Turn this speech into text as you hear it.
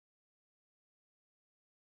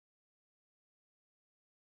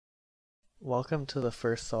Welcome to the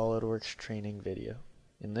first SOLIDWORKS training video.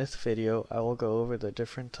 In this video, I will go over the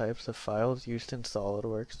different types of files used in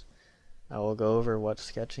SOLIDWORKS. I will go over what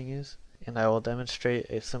sketching is, and I will demonstrate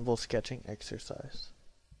a simple sketching exercise.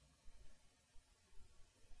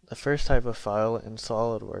 The first type of file in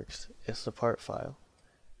SOLIDWORKS is the part file.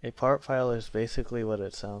 A part file is basically what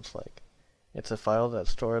it sounds like. It's a file that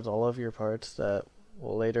stores all of your parts that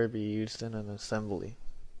will later be used in an assembly.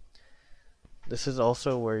 This is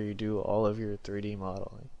also where you do all of your 3D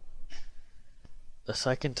modeling. The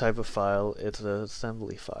second type of file is the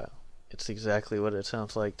assembly file. It's exactly what it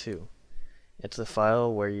sounds like too. It's a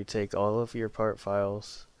file where you take all of your part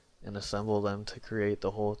files and assemble them to create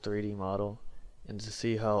the whole 3D model and to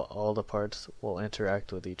see how all the parts will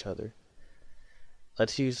interact with each other.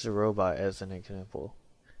 Let's use the robot as an example.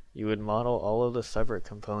 You would model all of the separate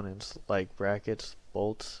components like brackets,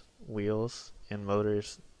 bolts, wheels, and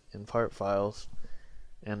motors in part files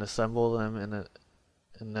and assemble them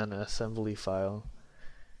in an assembly file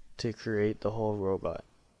to create the whole robot.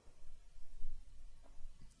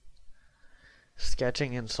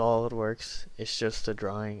 Sketching in SOLIDWORKS is just a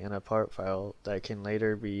drawing in a part file that can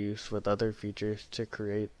later be used with other features to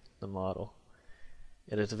create the model.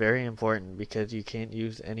 It is very important because you can't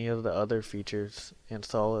use any of the other features in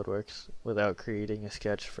SOLIDWORKS without creating a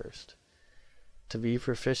sketch first. To be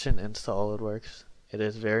proficient in SOLIDWORKS, it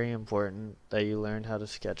is very important that you learn how to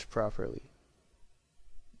sketch properly.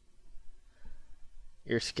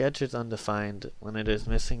 Your sketch is undefined when it is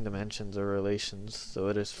missing dimensions or relations, so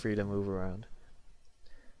it is free to move around.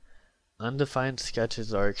 Undefined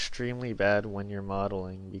sketches are extremely bad when you're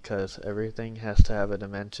modeling because everything has to have a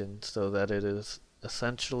dimension so that it is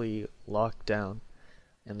essentially locked down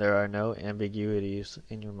and there are no ambiguities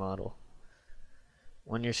in your model.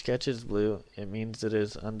 When your sketch is blue, it means it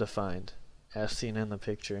is undefined, as seen in the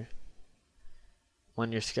picture.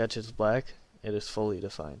 When your sketch is black, it is fully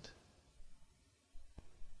defined.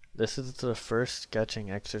 This is the first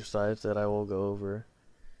sketching exercise that I will go over,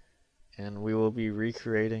 and we will be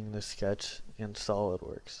recreating the sketch in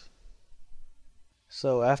SOLIDWORKS.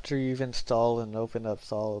 So after you've installed and opened up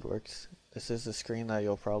SOLIDWORKS, this is the screen that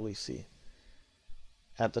you'll probably see.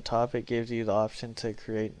 At the top it gives you the option to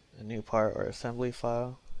create a new part or assembly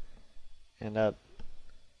file, and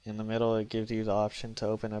in the middle it gives you the option to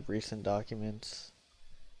open up recent documents,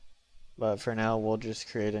 but for now we'll just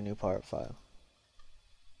create a new part file.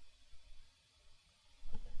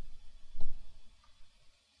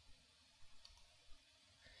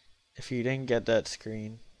 If you didn't get that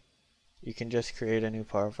screen, you can just create a new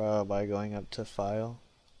part file by going up to File,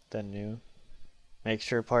 then New. Make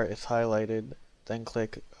sure part is highlighted, then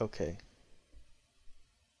click OK.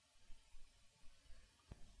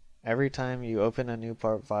 Every time you open a new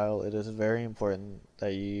part file, it is very important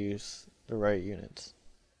that you use the right units.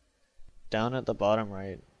 Down at the bottom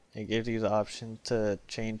right, it gives you the option to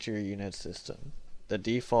change your unit system. The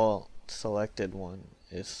default selected one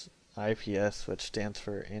is IPS, which stands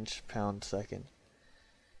for inch, pound, second.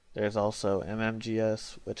 There's also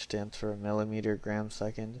MMGS, which stands for millimeter, gram,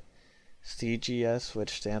 second, CGS,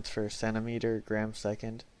 which stands for centimeter, gram,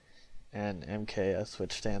 second, and MKS,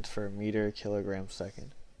 which stands for meter, kilogram,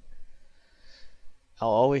 second. I'll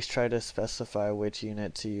always try to specify which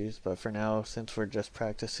unit to use, but for now, since we're just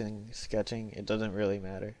practicing sketching, it doesn't really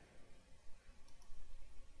matter.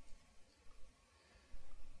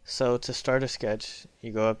 So to start a sketch,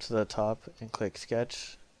 you go up to the top and click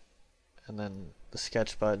Sketch, and then the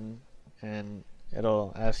Sketch button, and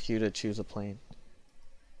it'll ask you to choose a plane.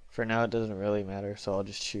 For now it doesn't really matter, so I'll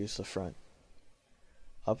just choose the front.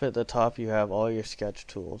 Up at the top you have all your sketch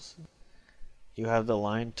tools. You have the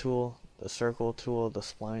line tool, the circle tool, the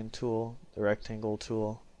spline tool, the rectangle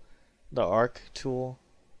tool, the arc tool,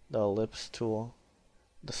 the ellipse tool,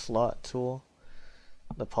 the slot tool,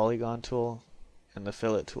 the polygon tool, and the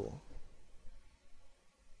fillet tool.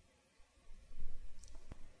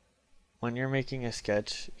 When you're making a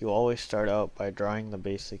sketch, you always start out by drawing the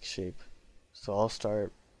basic shape. So I'll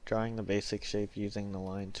start drawing the basic shape using the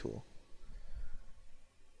line tool.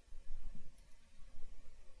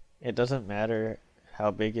 It doesn't matter how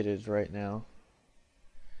big it is right now,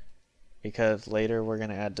 because later we're going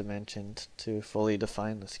to add dimensions to fully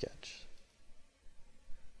define the sketch.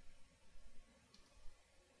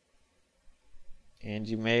 And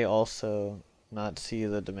you may also not see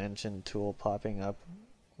the dimension tool popping up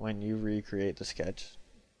when you recreate the sketch.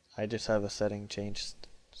 I just have a setting changed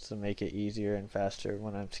to make it easier and faster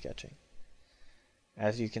when I'm sketching.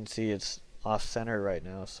 As you can see, it's off center right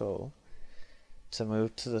now, so to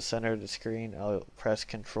move to the center of the screen, I'll press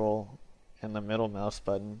Control and the middle mouse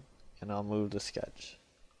button, and I'll move the sketch.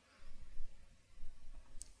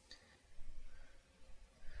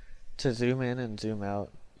 To zoom in and zoom out,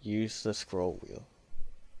 use the scroll wheel.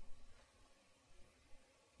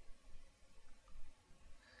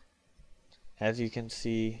 As you can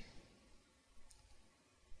see,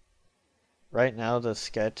 right now the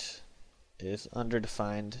sketch is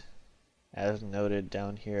underdefined as noted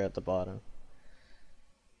down here at the bottom.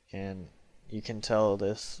 And you can tell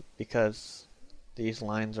this because these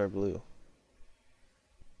lines are blue.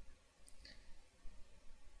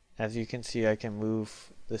 As you can see, I can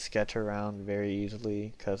move the sketch around very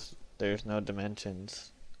easily because there's no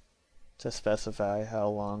dimensions to specify how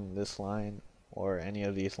long this line or any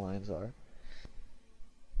of these lines are.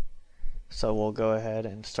 So we'll go ahead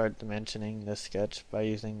and start dimensioning this sketch by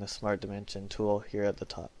using the Smart Dimension tool here at the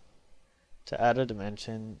top. To add a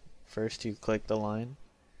dimension, first you click the line,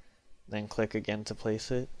 then click again to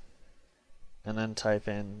place it, and then type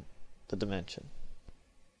in the dimension.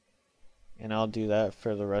 And I'll do that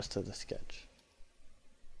for the rest of the sketch.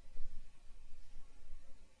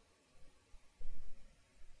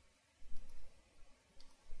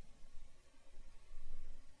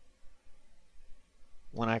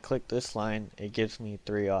 When I click this line, it gives me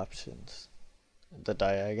three options: the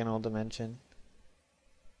diagonal dimension,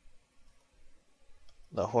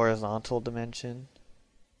 the horizontal dimension,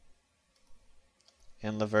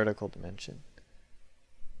 and the vertical dimension.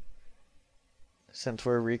 Since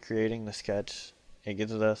we're recreating the sketch, it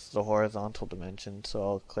gives us the horizontal dimension, so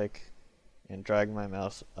I'll click and drag my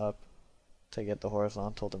mouse up to get the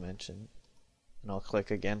horizontal dimension, and I'll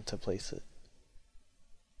click again to place it,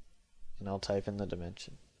 and I'll type in the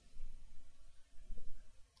dimension.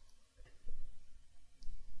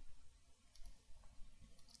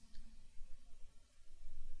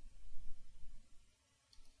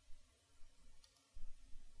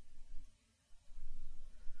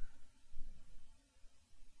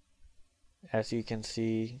 As you can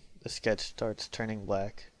see, the sketch starts turning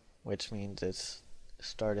black, which means it's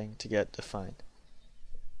starting to get defined.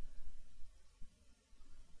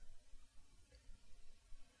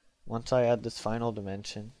 Once I add this final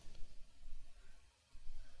dimension,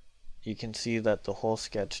 you can see that the whole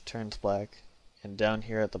sketch turns black, and down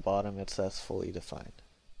here at the bottom it says fully defined.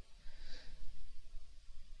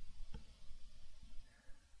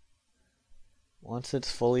 Once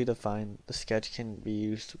it's fully defined, the sketch can be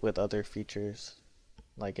used with other features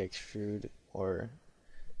like extrude or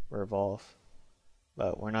revolve,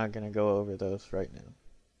 but we're not going to go over those right now.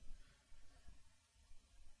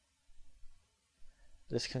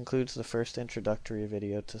 This concludes the first introductory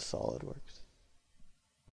video to SolidWorks.